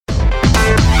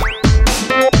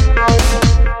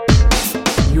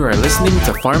You are listening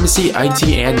to Pharmacy IT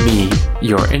and Me,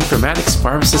 your informatics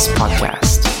pharmacist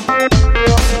podcast.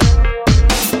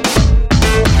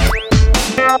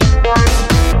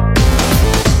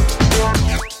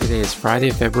 Today is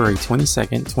Friday, February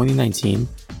 22nd, 2019,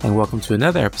 and welcome to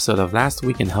another episode of Last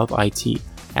Week in Health IT.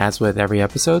 As with every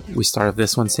episode, we start off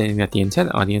this one saying that the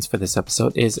intent audience for this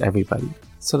episode is everybody.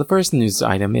 So the first news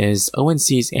item is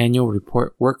ONC's annual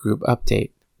report workgroup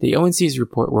update. The ONC's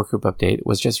report workgroup update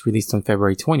was just released on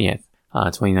February 20th,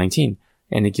 2019,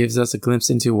 and it gives us a glimpse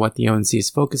into what the ONC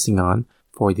is focusing on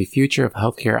for the future of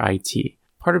healthcare IT.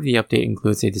 Part of the update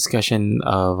includes a discussion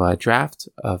of a draft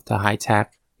of the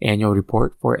high-tech annual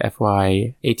report for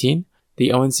FY18.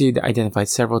 The ONC identified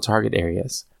several target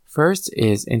areas. First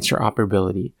is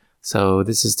interoperability. So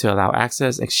this is to allow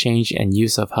access, exchange, and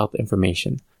use of health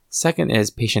information. Second is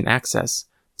patient access,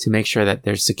 to make sure that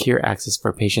there's secure access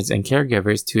for patients and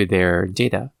caregivers to their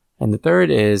data. And the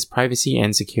third is privacy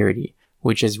and security,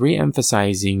 which is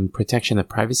re-emphasizing protection of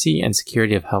privacy and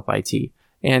security of health IT.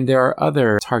 And there are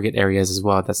other target areas as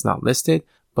well that's not listed,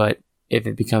 but if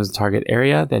it becomes a target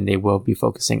area, then they will be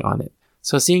focusing on it.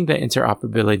 So seeing that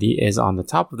interoperability is on the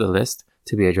top of the list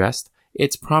to be addressed,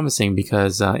 it's promising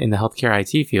because in the healthcare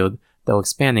IT field, though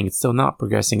expanding, it's still not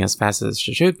progressing as fast as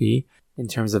it should be in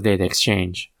terms of data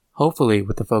exchange. Hopefully,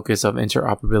 with the focus of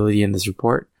interoperability in this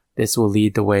report, this will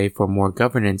lead the way for more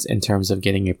governance in terms of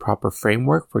getting a proper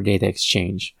framework for data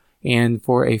exchange. And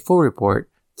for a full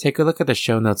report, take a look at the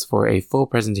show notes for a full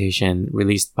presentation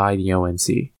released by the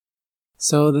ONC.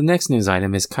 So the next news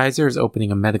item is Kaiser is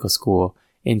opening a medical school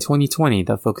in 2020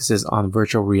 that focuses on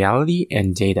virtual reality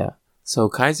and data. So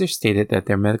Kaiser stated that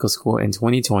their medical school in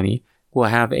 2020 will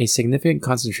have a significant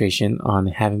concentration on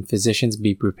having physicians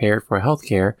be prepared for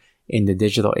healthcare in the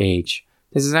digital age.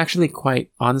 This is actually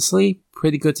quite honestly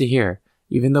pretty good to hear,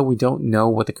 even though we don't know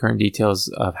what the current details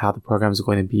of how the program is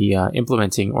going to be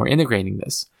implementing or integrating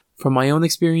this. From my own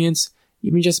experience,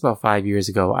 even just about 5 years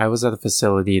ago, I was at a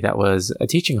facility that was a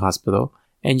teaching hospital,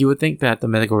 and you would think that the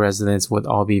medical residents would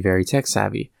all be very tech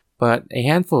savvy, but a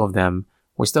handful of them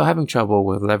were still having trouble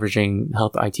with leveraging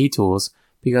health IT tools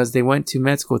because they went to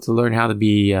med school to learn how to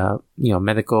be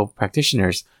medical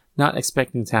practitioners, not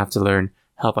expecting to have to learn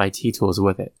health IT tools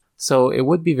with it. So it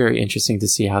would be very interesting to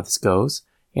see how this goes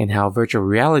and how virtual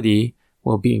reality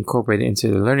will be incorporated into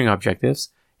the learning objectives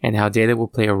and how data will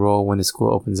play a role when the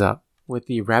school opens up. With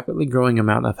the rapidly growing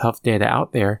amount of health data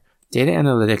out there, data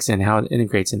analytics and how it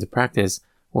integrates into practice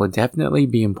will definitely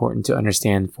be important to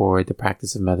understand for the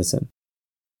practice of medicine.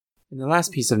 And the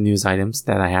last piece of news items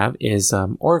that I have is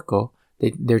Oracle.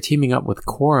 They're teaming up with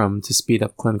Quorum to speed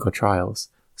up clinical trials.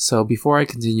 So before I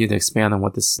continue to expand on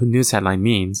what this news headline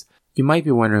means, you might be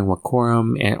wondering what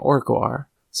Quorum and Oracle are.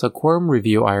 So Quorum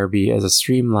Review IRB is a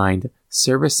streamlined,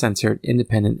 service-centered,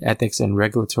 independent ethics and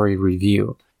regulatory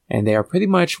review, and they are pretty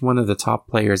much one of the top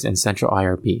players in central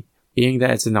IRB. Being that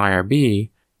it's an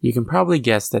IRB, you can probably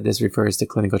guess that this refers to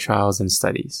clinical trials and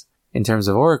studies. In terms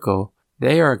of Oracle,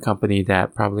 they are a company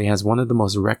that probably has one of the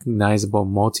most recognizable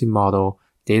multi-model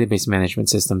database management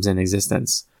systems in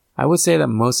existence. I would say that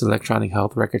most electronic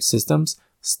health record systems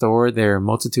store their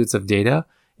multitudes of data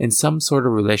in some sort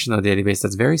of relational database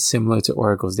that's very similar to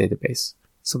Oracle's database.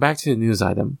 So back to the news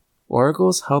item.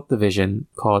 Oracle's health division,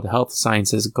 called Health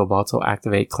Sciences Gobalto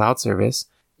Activate Cloud Service,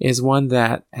 is one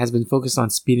that has been focused on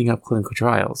speeding up clinical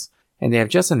trials, and they have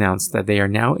just announced that they are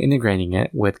now integrating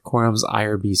it with Quorum's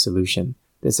IRB solution.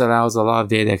 This allows a lot of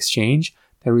data exchange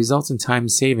that results in time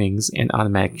savings and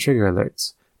automatic trigger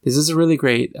alerts. This is a really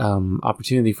great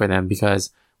opportunity for them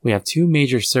because we have two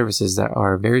major services that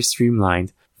are very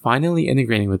streamlined, finally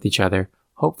integrating with each other,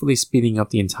 hopefully speeding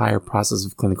up the entire process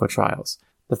of clinical trials.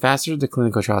 The faster the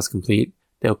clinical trials complete,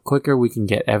 the quicker we can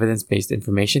get evidence-based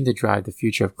information to drive the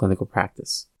future of clinical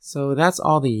practice. So that's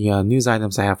all the news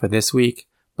items I have for this week.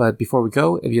 But before we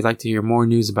go, if you'd like to hear more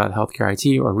news about healthcare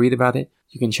IT or read about it,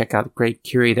 you can check out great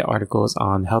curated articles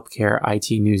on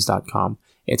healthcareitnews.com.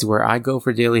 It's where I go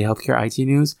for daily healthcare IT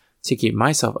news to keep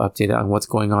myself updated on what's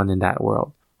going on in that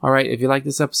world. Alright, if you like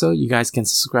this episode, you guys can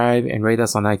subscribe and rate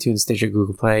us on iTunes, Stitcher,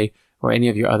 Google Play, or any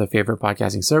of your other favorite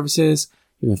podcasting services.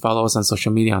 You can follow us on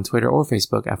social media on Twitter or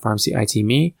Facebook at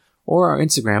PharmacyITme, or our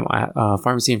Instagram at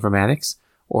Pharmacy Informatics,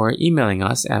 or emailing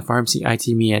us at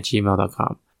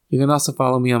pharmacyitme@gmail.com. You can also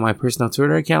follow me on my personal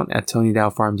Twitter account at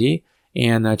TonyDowPharmD,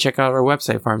 and check out our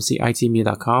website,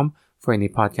 pharmacyitme.com, for any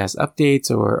podcast updates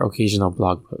or occasional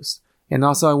blog posts. And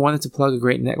also, I wanted to plug a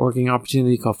great networking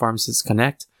opportunity called Pharmacists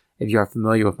Connect. If you are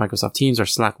familiar with Microsoft Teams or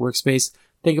Slack Workspace,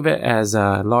 think of it as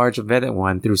a large vetted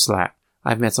one through Slack.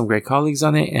 I've met some great colleagues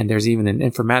on it, and there's even an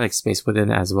informatics space within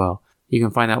it as well. You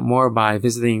can find out more by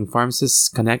visiting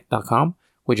pharmacistsconnect.com,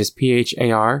 which is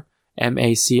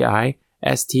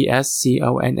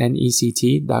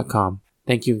PHARMACISTSCONNECT.com.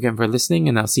 Thank you again for listening,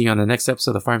 and I'll see you on the next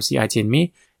episode of Pharmacy IT and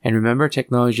Me. And remember,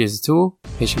 technology is a tool,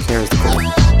 patient care is the goal.